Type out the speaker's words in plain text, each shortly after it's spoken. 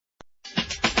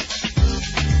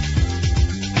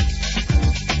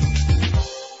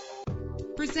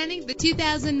Presenting the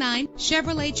 2009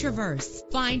 Chevrolet Traverse.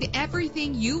 Find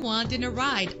everything you want in a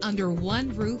ride under one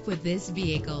roof with this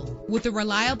vehicle. With a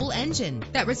reliable engine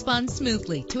that responds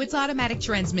smoothly to its automatic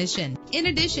transmission. In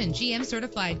addition, GM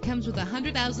Certified comes with a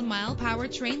 100,000-mile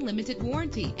powertrain limited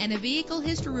warranty and a vehicle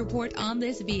history report on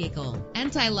this vehicle.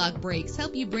 Anti-lock brakes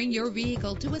help you bring your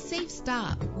vehicle to a safe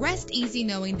stop. Rest easy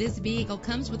knowing this vehicle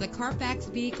comes with a Carfax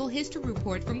Vehicle History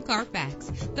Report from Carfax,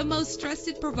 the most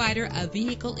trusted provider of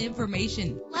vehicle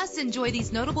information. Plus, enjoy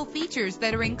these notable features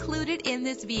that are included in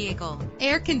this vehicle: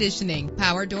 air conditioning,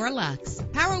 power door locks,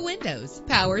 power windows,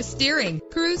 power steering,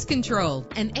 cruise control,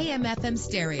 an AM/FM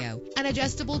stereo, an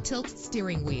adjustable tilt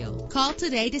steering wheel. Call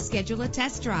today to schedule a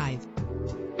test drive.